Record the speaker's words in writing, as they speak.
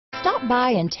Stop by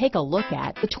and take a look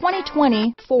at the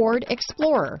 2020 Ford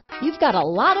Explorer. You've got a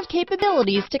lot of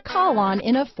capabilities to call on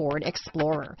in a Ford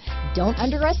Explorer. Don't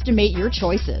underestimate your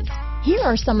choices. Here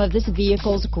are some of this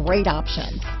vehicle's great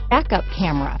options: backup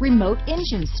camera, remote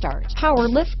engine start, power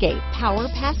liftgate, power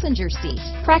passenger seat,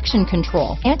 traction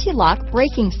control, anti-lock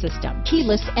braking system,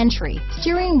 keyless entry,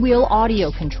 steering wheel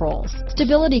audio controls,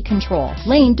 stability control,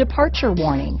 lane departure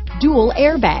warning, dual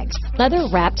airbags,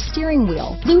 leather-wrapped steering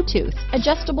wheel, Bluetooth,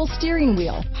 adjustable steering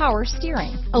wheel, power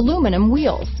steering, aluminum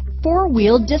wheels,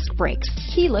 four-wheel disc brakes,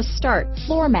 keyless start,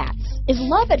 floor mats. Is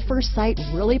love at first sight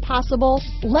really possible?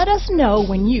 Let us know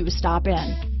when you stop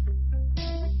in.